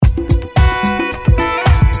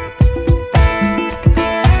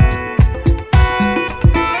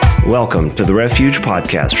Welcome to the Refuge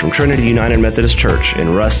Podcast from Trinity United Methodist Church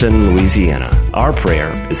in Ruston, Louisiana. Our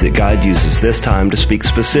prayer is that God uses this time to speak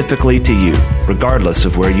specifically to you, regardless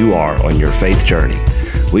of where you are on your faith journey.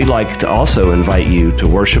 We'd like to also invite you to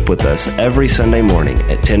worship with us every Sunday morning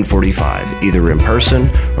at 10:45, either in person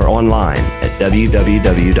or online at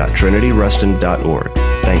www.trinityruston.org.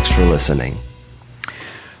 Thanks for listening.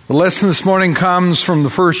 The lesson this morning comes from the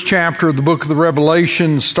first chapter of the book of the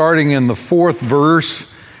Revelation, starting in the 4th verse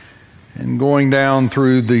and going down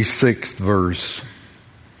through the 6th verse.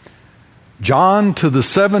 John, to the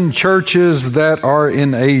 7 churches that are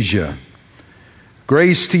in Asia,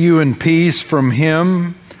 grace to you and peace from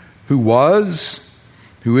him who was,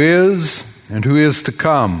 who is, and who is to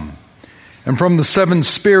come, and from the 7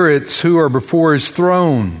 spirits who are before his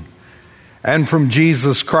throne, and from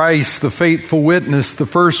Jesus Christ, the faithful witness, the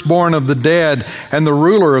firstborn of the dead, and the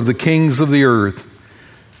ruler of the kings of the earth.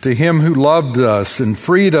 To him who loved us and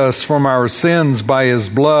freed us from our sins by his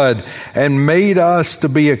blood, and made us to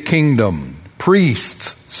be a kingdom,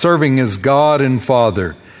 priests serving his God and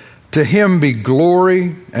Father. To him be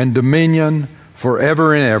glory and dominion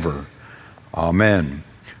forever and ever. Amen.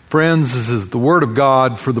 Friends, this is the word of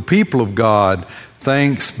God for the people of God.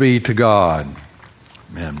 Thanks be to God.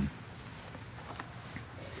 Amen.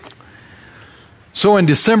 So in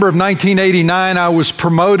December of 1989, I was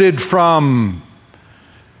promoted from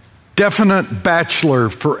definite bachelor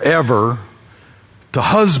forever to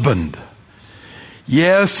husband.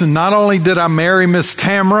 Yes, and not only did I marry Miss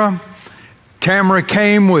Tamara, Tamara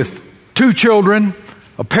came with 2 children,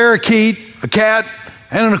 a parakeet, a cat,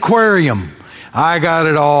 and an aquarium. I got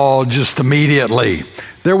it all just immediately.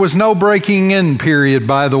 There was no breaking in period,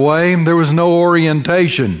 by the way. There was no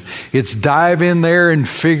orientation. It's dive in there and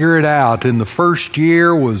figure it out. And the first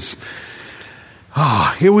year was,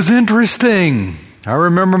 it was interesting. I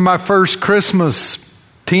remember my first Christmas,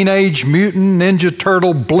 Teenage Mutant Ninja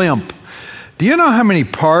Turtle blimp. Do you know how many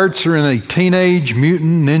parts are in a Teenage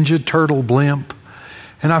Mutant Ninja Turtle blimp?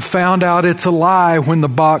 And I found out it's a lie when the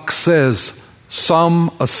box says,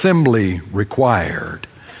 some assembly required.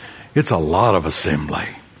 It's a lot of assembly.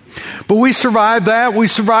 But we survived that. We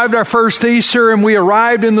survived our first Easter, and we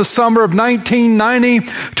arrived in the summer of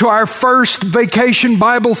 1990 to our first Vacation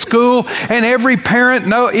Bible School. And every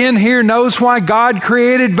parent in here knows why God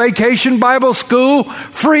created Vacation Bible School.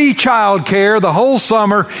 Free child care the whole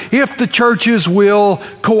summer if the churches will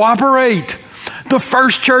cooperate. The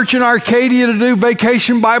first church in Arcadia to do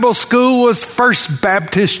Vacation Bible School was First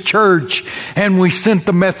Baptist Church, and we sent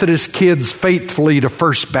the Methodist kids faithfully to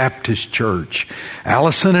First Baptist Church.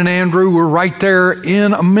 Allison and Andrew were right there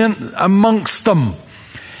in amongst them.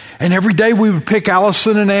 And every day we would pick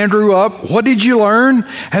Allison and Andrew up. What did you learn?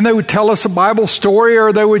 And they would tell us a Bible story,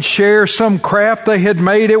 or they would share some craft they had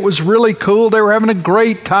made. It was really cool. They were having a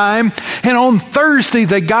great time. And on Thursday,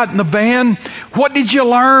 they got in the van. What did you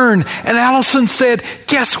learn? And Allison said,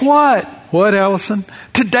 guess what? What, Allison?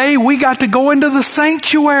 Today we got to go into the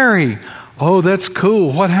sanctuary. Oh, that's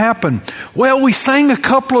cool. What happened? Well, we sang a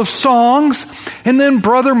couple of songs, and then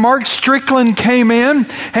Brother Mark Strickland came in,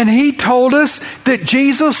 and he told us that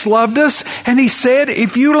Jesus loved us, and he said,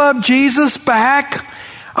 if you love Jesus back,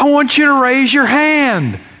 I want you to raise your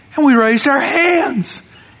hand. And we raised our hands.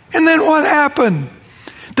 And then what happened?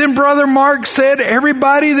 Then Brother Mark said,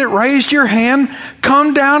 everybody that raised your hand,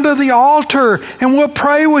 come down to the altar, and we'll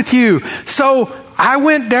pray with you. So I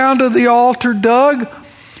went down to the altar, Doug,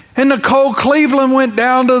 and Nicole Cleveland went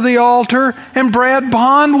down to the altar, and Brad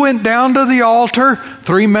Bond went down to the altar.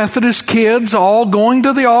 3 Methodist kids all going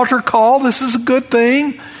to the altar call. This is a good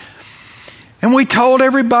thing. And we told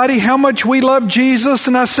everybody how much we love Jesus.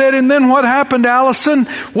 And I said, and then what happened, Allison?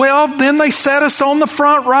 Well, then they set us on the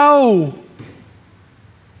front row.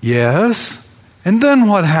 Yes. And then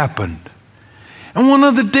what happened? And one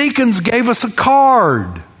of the deacons gave us a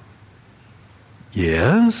card.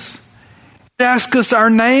 Yes. It asked us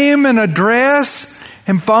our name and address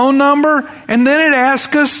and phone number, and then it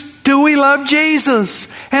asked us, do we love Jesus?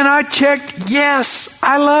 And I checked, yes,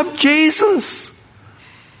 I love Jesus.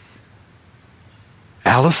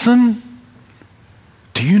 Allison,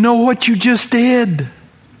 do you know what you just did?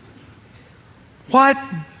 What?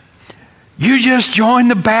 You just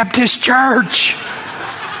joined the Baptist church.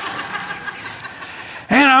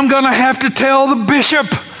 And I'm going to have to tell the bishop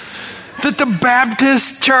that the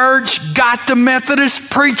Baptist church got the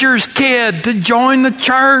Methodist preacher's kid to join the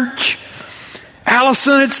church.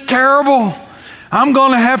 Allison, it's terrible. I'm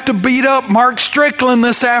going to have to beat up Mark Strickland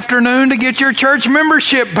this afternoon to get your church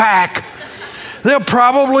membership back. They'll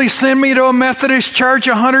probably send me to a Methodist church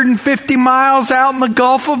 150 miles out in the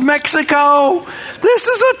Gulf of Mexico. This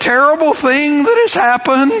is a terrible thing that has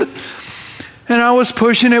happened. And I was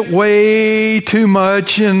pushing it way too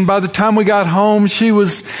much. And by the time we got home, she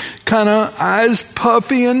was kind of eyes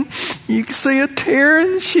puffy and you could see a tear.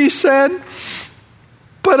 And she said,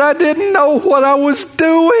 "But I didn't know what I was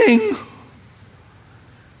doing."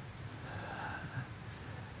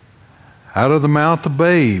 Out of the mouth of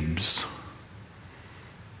babes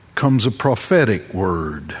comes a prophetic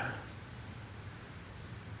word.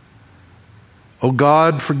 Oh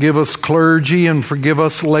God, forgive us clergy and forgive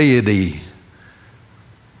us laity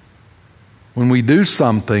when we do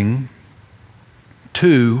something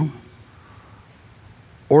to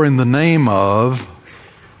or in the name of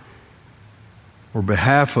or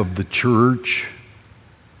behalf of the church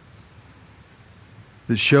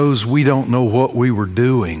that shows we don't know what we were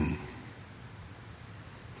doing.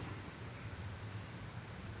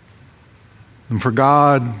 And for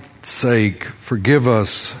God's sake, forgive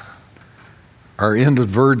us our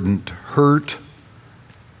inadvertent hurt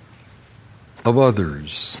of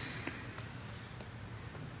others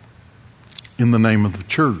in the name of the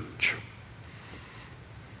church.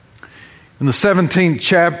 In the 17th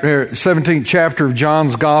chapter of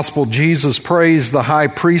John's Gospel, Jesus prays the high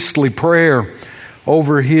priestly prayer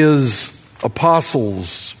over his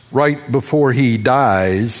apostles right before he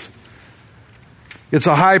dies. It's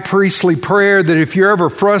a high priestly prayer that if you're ever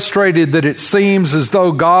frustrated that it seems as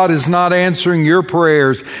though God is not answering your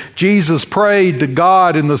prayers, Jesus prayed to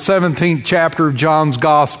God in the 17th chapter of John's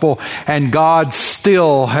Gospel, and God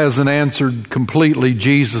still hasn't answered completely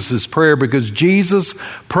Jesus' prayer, because Jesus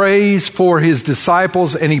prays for his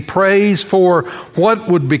disciples and he prays for what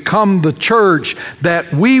would become the church,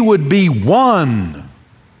 that we would be one,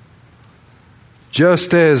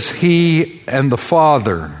 just as he and the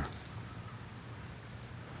Father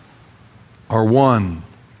are one.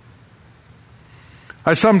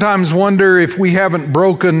 I sometimes wonder if we haven't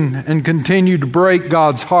broken and continue to break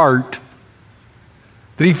God's heart.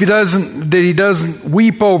 That he doesn't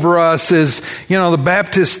weep over us, as the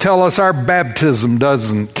Baptists tell us our baptism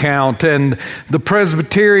doesn't count, and the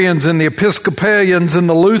Presbyterians and the Episcopalians and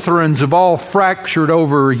the Lutherans have all fractured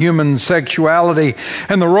over human sexuality,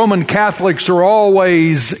 and the Roman Catholics are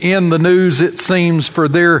always in the news, it seems, for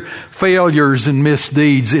their failures and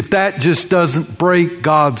misdeeds. If that just doesn't break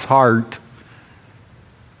God's heart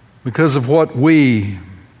because of what we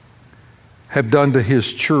have done to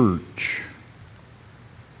his church.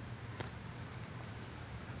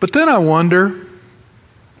 But then I wonder,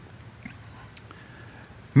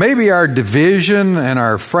 maybe our division and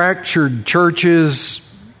our fractured churches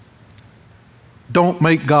don't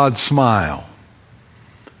make God smile.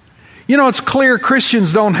 It's clear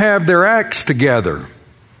Christians don't have their acts together.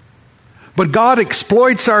 But God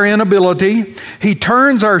exploits our inability. He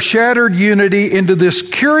turns our shattered unity into this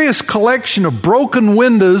curious collection of broken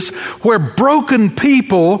windows where broken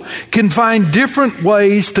people can find different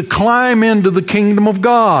ways to climb into the kingdom of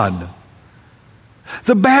God.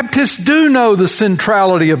 The Baptists do know the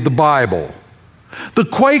centrality of the Bible. The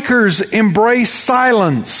Quakers embrace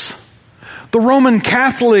silence. The Roman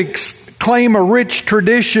Catholics claim a rich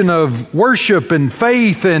tradition of worship and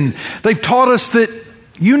faith, and they've taught us that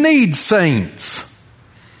you need saints.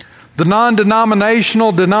 The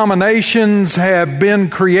non-denominational denominations have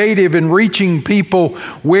been creative in reaching people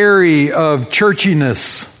weary of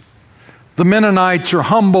churchiness. The Mennonites are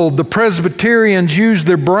humbled. The Presbyterians use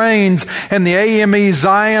their brains, and the AME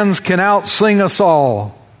Zions can outsing us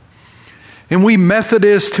all. And we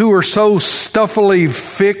Methodists, who are so stuffily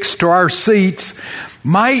fixed to our seats,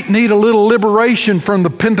 might need a little liberation from the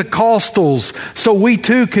Pentecostals so we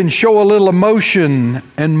too can show a little emotion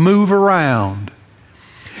and move around.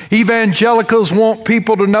 Evangelicals want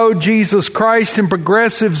people to know Jesus Christ, and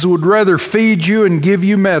progressives would rather feed you and give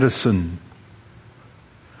you medicine.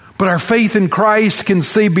 But our faith in Christ can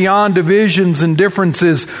see beyond divisions and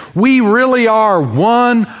differences. We really are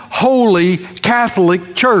one holy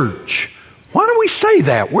Catholic church. Why do we say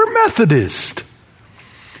that? We're Methodist.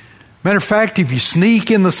 Matter of fact, if you sneak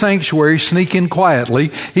in the sanctuary, sneak in quietly.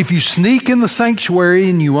 If you sneak in the sanctuary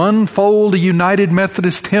and you unfold a United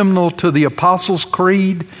Methodist hymnal to the Apostles'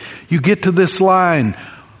 Creed, you get to this line,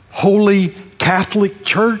 Holy Catholic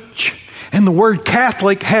Church. And the word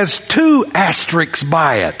Catholic has 2 asterisks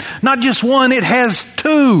by it. Not just one, it has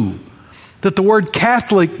 2. That the word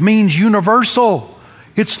Catholic means universal.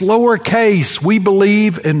 It's lowercase. We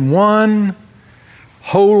believe in one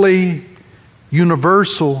holy,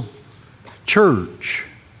 universal church.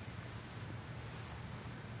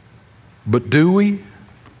 But do we?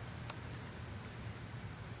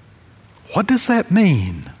 What does that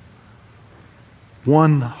mean?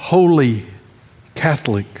 One holy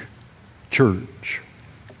Catholic church.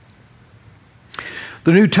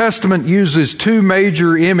 The New Testament uses two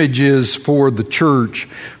major images for the church.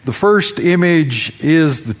 The first image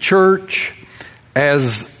is the church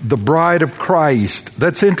as the bride of Christ.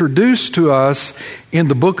 That's introduced to us in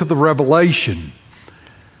the book of the Revelation.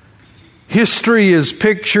 History is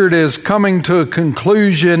pictured as coming to a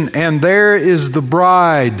conclusion, and there is the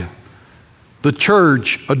bride, the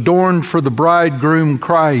church, adorned for the bridegroom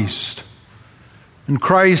Christ. And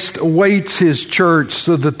Christ awaits His church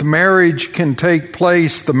so that the marriage can take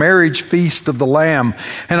place, the marriage feast of the Lamb.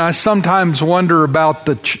 And I sometimes wonder about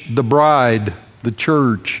the bride, the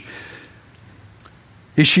church.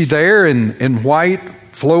 Is she there in white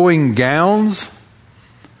flowing gowns?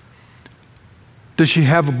 Does she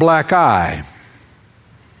have a black eye?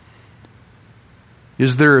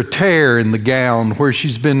 Is there a tear in the gown where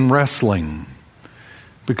she's been wrestling?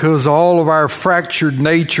 Because all of our fractured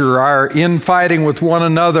nature, our infighting with one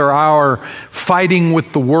another, our fighting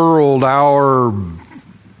with the world, our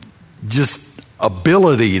just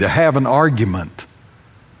ability to have an argument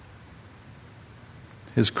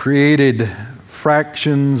has created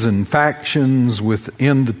fractions and factions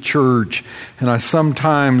within the church. And I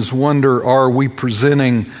sometimes wonder, are we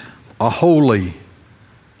presenting a holy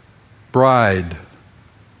bride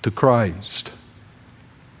to Christ?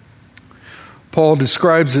 Paul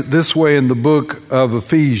describes it this way in the book of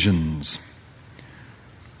Ephesians.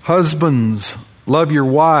 Husbands, love your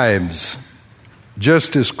wives,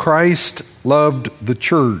 just as Christ loved the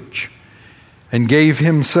church and gave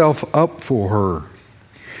Himself up for her,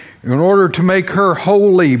 in order to make her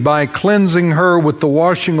holy by cleansing her with the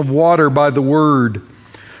washing of water by the word,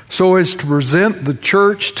 so as to present the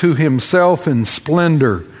church to Himself in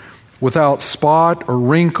splendor, without spot or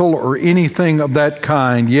wrinkle or anything of that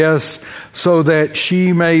kind. Yes, so that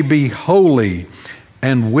she may be holy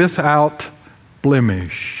and without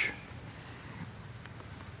blemish.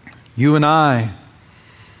 You and I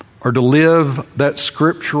are to live that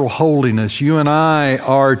scriptural holiness. You and I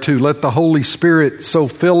are to let the Holy Spirit so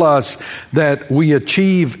fill us that we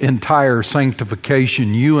achieve entire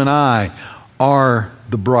sanctification. You and I are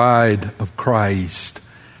the bride of Christ,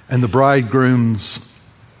 and the bridegroom's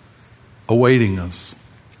awaiting us.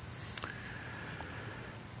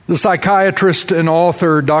 The psychiatrist and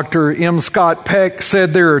author Dr. M. Scott Peck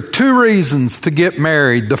said there are two reasons to get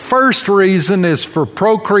married. The first reason is for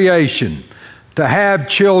procreation, to have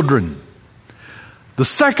children. The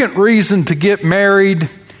second reason to get married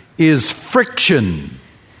is friction.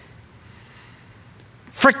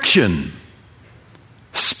 Friction.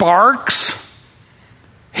 Sparks.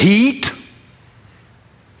 Heat.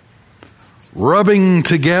 Rubbing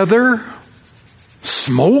together.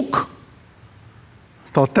 Smoke.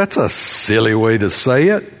 Thought that's a silly way to say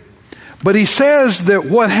it. But he says that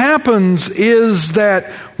what happens is that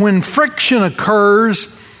when friction occurs,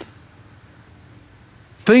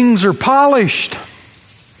 things are polished.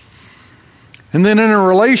 And then in a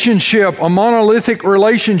relationship, a monolithic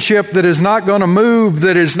relationship that is not going to move,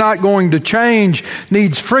 that is not going to change,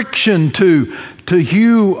 needs friction to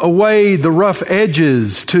hew away the rough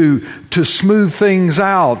edges, to smooth things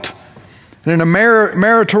out. And in a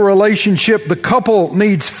marital relationship, the couple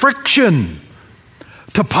needs friction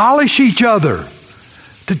to polish each other,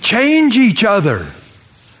 to change each other,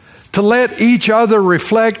 to let each other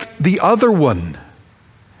reflect the other one.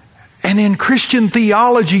 And in Christian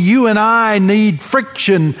theology, you and I need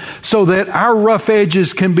friction so that our rough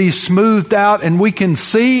edges can be smoothed out and we can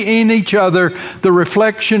see in each other the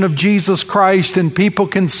reflection of Jesus Christ, and people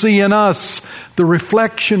can see in us the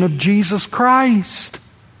reflection of Jesus Christ.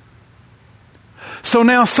 So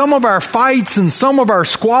now some of our fights and some of our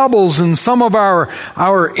squabbles and some of our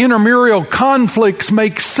intramural conflicts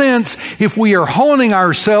make sense if we are honing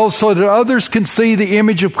ourselves so that others can see the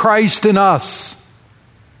image of Christ in us.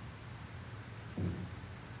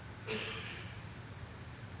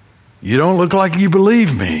 You don't look like you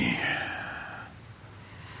believe me.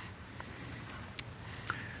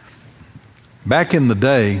 Back in the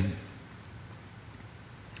day,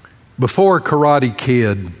 before Karate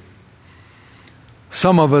Kid,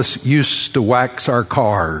 some of us used to wax our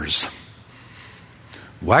cars.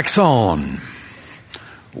 Wax on,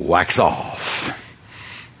 wax off,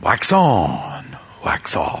 wax on,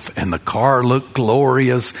 wax off. And the car looked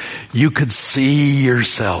glorious. You could see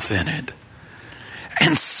yourself in it.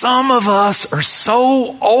 And some of us are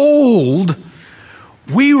so old,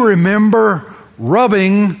 we remember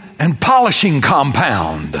rubbing and polishing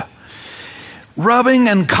compound. Rubbing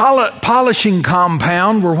and polishing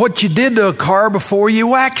compound were what you did to a car before you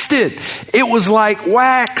waxed it. It was like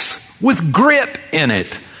wax with grit in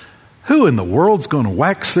it. Who in the world's going to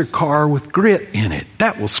wax their car with grit in it?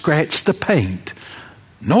 That will scratch the paint.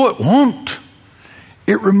 No, it won't.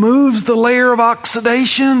 It removes the layer of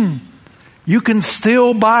oxidation. You can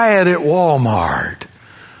still buy it at Walmart.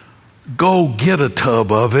 Go get a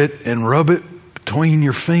tub of it and rub it between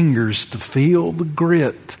your fingers to feel the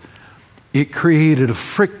grit. It created a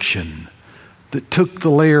friction that took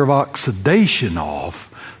the layer of oxidation off,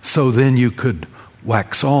 so then you could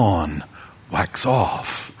wax on, wax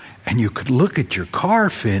off. And you could look at your car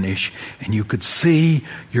finish and you could see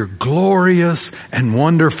your glorious and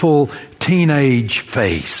wonderful teenage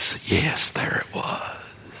face. Yes, there it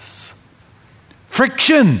was.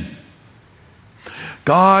 Friction.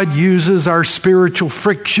 God uses our spiritual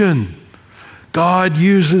friction. God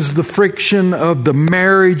uses the friction of the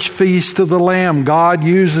marriage feast of the Lamb. God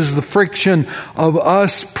uses the friction of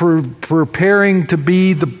us preparing to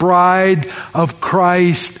be the bride of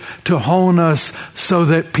Christ to hone us so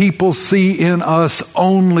that people see in us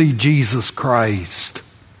only Jesus Christ.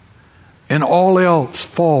 And all else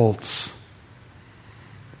false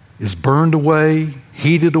is burned away,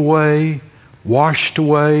 heated away, washed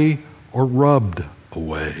away, or rubbed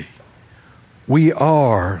away. We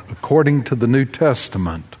are, according to the New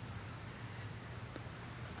Testament,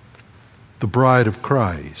 the bride of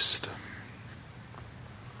Christ.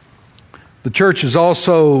 The church is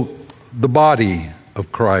also the body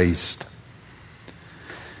of Christ.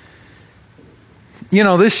 You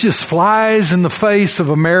know, this just flies in the face of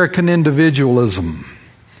American individualism.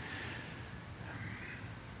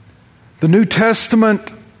 The New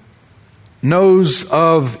Testament knows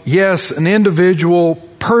of, yes, an individual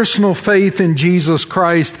personal faith in Jesus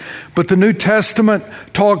Christ, but the New Testament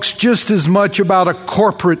talks just as much about a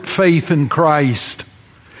corporate faith in Christ.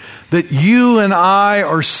 That you and I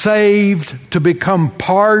are saved to become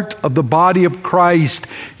part of the body of Christ.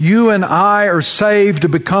 You and I are saved to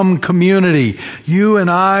become community. You and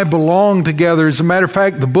I belong together. As a matter of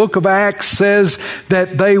fact, the book of Acts says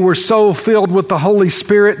that they were so filled with the Holy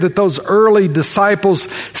Spirit that those early disciples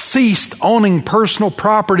ceased owning personal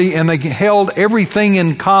property and they held everything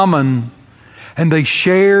in common and they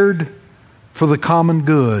shared for the common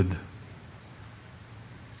good.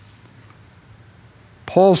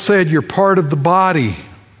 Paul said, you're part of the body.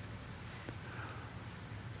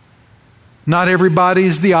 Not everybody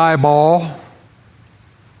is the eyeball.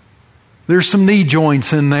 There's some knee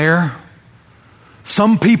joints in there.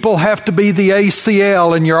 Some people have to be the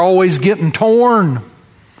ACL and you're always getting torn.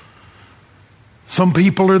 Some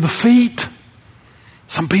people are the feet.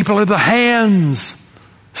 Some people are the hands.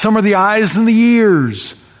 Some are the eyes and the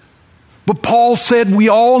ears. But Paul said we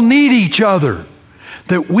all need each other.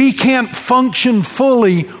 That we can't function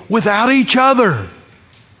fully without each other.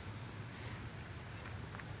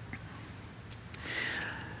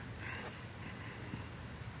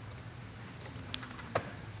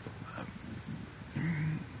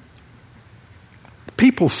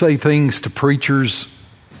 People say things to preachers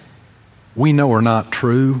we know are not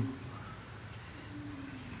true.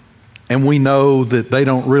 And we know that they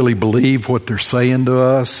don't really believe what they're saying to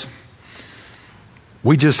us.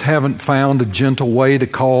 We just haven't found a gentle way to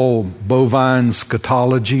call bovine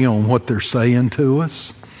scatology on what they're saying to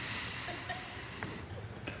us.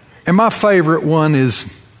 And my favorite one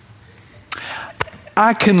is,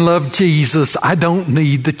 I can love Jesus, I don't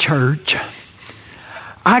need the church.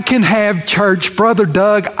 I can have church, Brother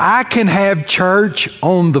Doug, I can have church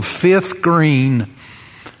on the fifth green.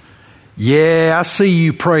 Yeah, I see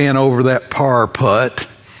you praying over that par putt.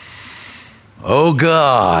 Oh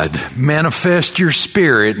God, manifest your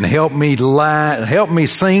spirit and help me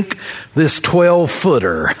sink this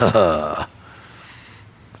 12-footer.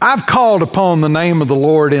 I've called upon the name of the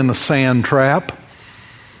Lord in a sand trap.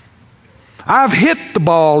 I've hit the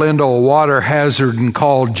ball into a water hazard and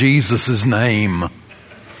called Jesus' name.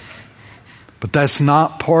 But that's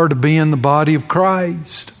not part of being the body of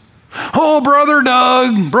Christ. Oh, Brother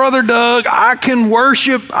Doug, I can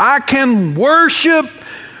worship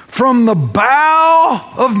from the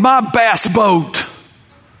bow of my bass boat.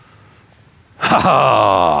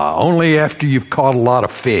 Only after you've caught a lot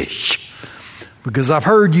of fish. Because I've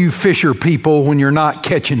heard you fisher people when you're not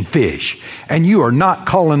catching fish. And you are not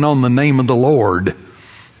calling on the name of the Lord.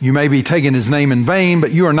 You may be taking His name in vain,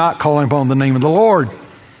 but you are not calling upon the name of the Lord.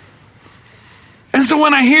 And so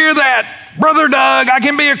when I hear that, Brother Doug, I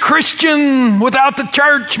can be a Christian without the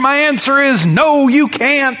church, my answer is no, you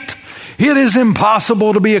can't. It is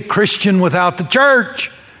impossible to be a Christian without the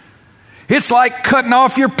church. It's like cutting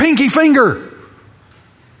off your pinky finger.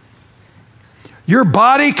 Your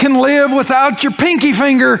body can live without your pinky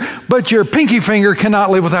finger, but your pinky finger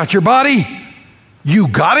cannot live without your body. You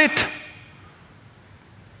got it?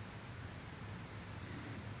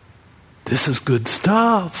 This is good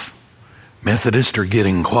stuff. Methodists are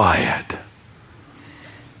getting quiet.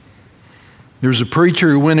 There was a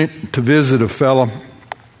preacher who went to visit a fellow.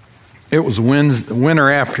 It was a winter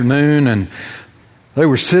afternoon, and they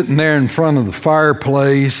were sitting there in front of the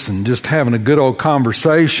fireplace and just having a good old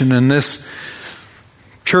conversation. And this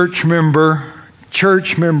church member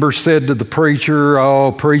said to the preacher,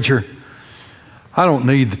 "Oh, preacher, I don't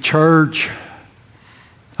need the church.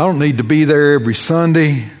 I don't need to be there every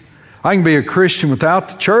Sunday. I can be a Christian without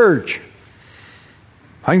the church.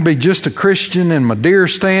 I can be just a Christian in my deer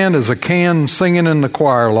stand as I can singing in the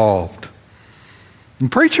choir loft." And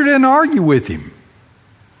the preacher didn't argue with him.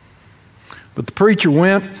 But the preacher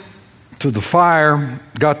went to the fire,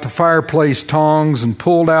 got the fireplace tongs, and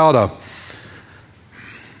pulled out a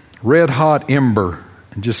red-hot ember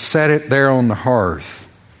and just set it there on the hearth.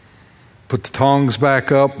 Put the tongs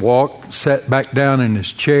back up, walked, sat back down in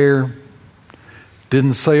his chair,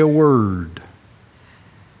 didn't say a word.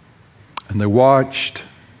 And they watched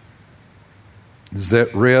as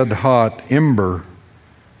that red-hot ember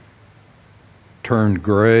turned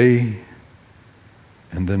gray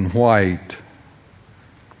and then white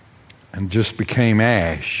and just became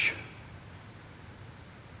ash.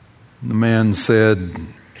 And the man said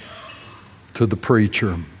to the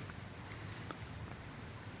preacher,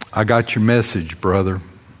 "I got your message, brother.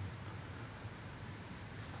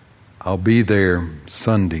 I'll be there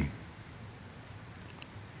Sunday."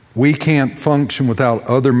 We can't function without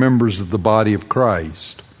other members of the body of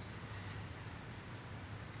Christ.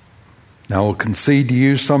 Now, I'll concede to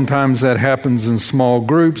you, sometimes that happens in small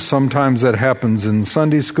groups, sometimes that happens in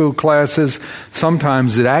Sunday school classes,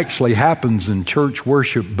 sometimes it actually happens in church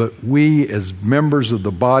worship, but we as members of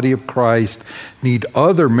the body of Christ need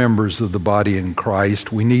other members of the body in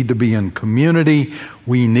Christ. We need to be in community.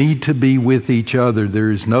 We need to be with each other.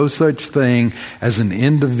 There is no such thing as an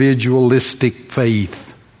individualistic faith.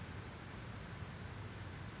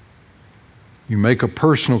 You make a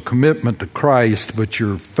personal commitment to Christ, but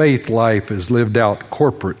your faith life is lived out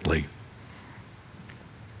corporately.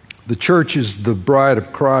 The church is the bride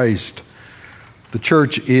of Christ. The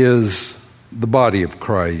church is the body of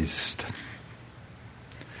Christ.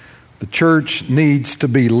 The church needs to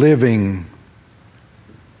be living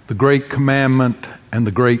the Great Commandment and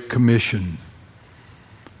the Great Commission.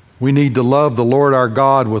 We need to love the Lord our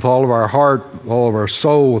God with all of our heart, all of our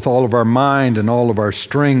soul, with all of our mind, and all of our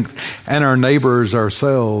strength, and our neighbors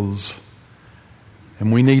ourselves.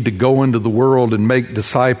 And we need to go into the world and make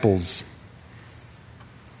disciples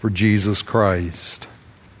for Jesus Christ.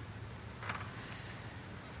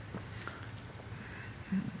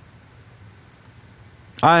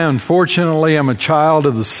 I unfortunately am a child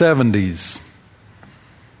of the 70s.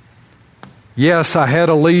 Yes, I had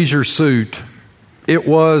a leisure suit. It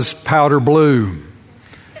was powder blue.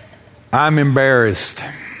 I'm embarrassed.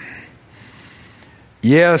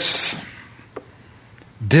 Yes,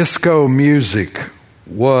 disco music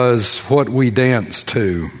was what we danced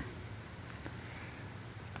to.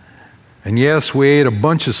 And yes, we ate a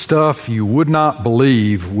bunch of stuff you would not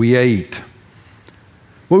believe we ate.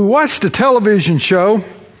 We watched a television show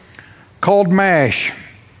called MASH,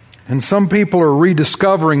 and some people are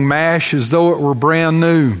rediscovering MASH as though it were brand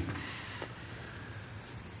new.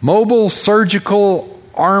 Mobile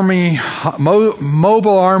Army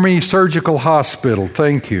Surgical Hospital,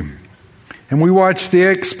 thank you. And we watched the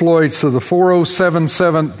exploits of the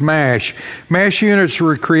 4077th MASH. MASH units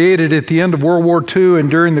were created at the end of World War II and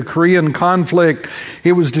during the Korean conflict.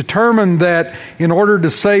 It was determined that in order to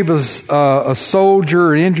save a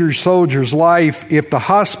soldier, an injured soldier's life, if the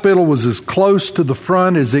hospital was as close to the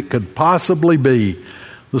front as it could possibly be,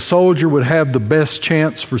 the soldier would have the best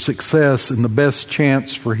chance for success and the best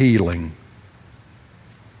chance for healing.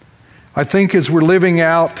 I think as we're living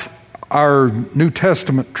out our New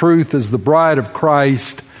Testament truth as the bride of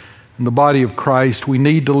Christ and the body of Christ, we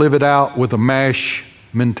need to live it out with a MASH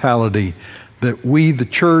mentality, that we, the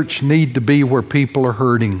church, need to be where people are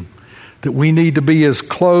hurting, that we need to be as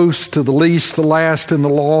close to the least, the last, and the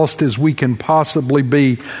lost as we can possibly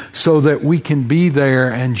be, so that we can be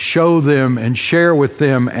there and show them and share with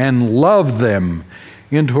them and love them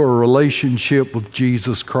into a relationship with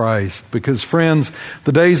Jesus Christ. Because, friends,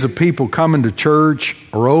 the days of people coming to church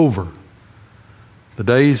are over. The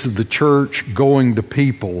days of the church going to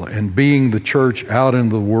people and being the church out in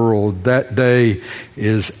the world, that day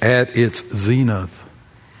is at its zenith.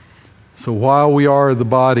 So while we are the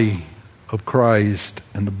body of Christ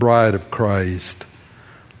and the bride of Christ,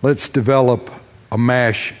 let's develop a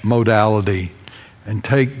MASH modality and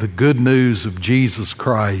take the good news of Jesus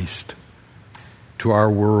Christ to our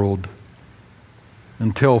world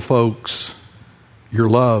and tell folks you're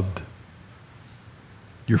loved,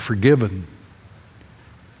 you're forgiven,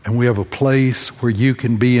 and and we have a place where you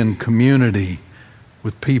can be in community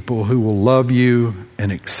with people who will love you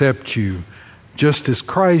and accept you just as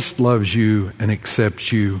Christ loves you and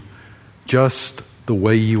accepts you just the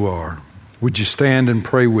way you are. Would you stand and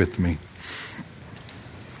pray with me?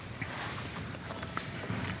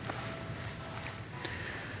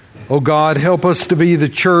 Oh God, help us to be the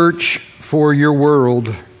church for your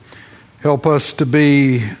world. Help us to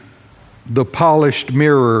be the polished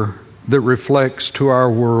mirror that reflects to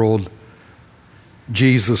our world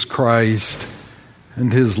Jesus Christ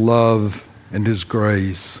and His love and His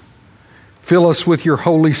grace. Fill us with your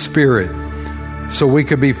Holy Spirit so we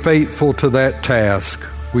can be faithful to that task.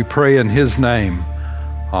 We pray in His name.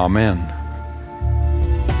 Amen.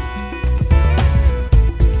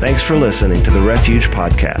 Thanks for listening to the Refuge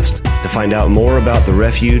Podcast. To find out more about the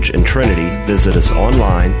Refuge and Trinity, visit us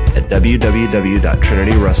online at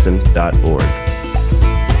www.trinityruston.org.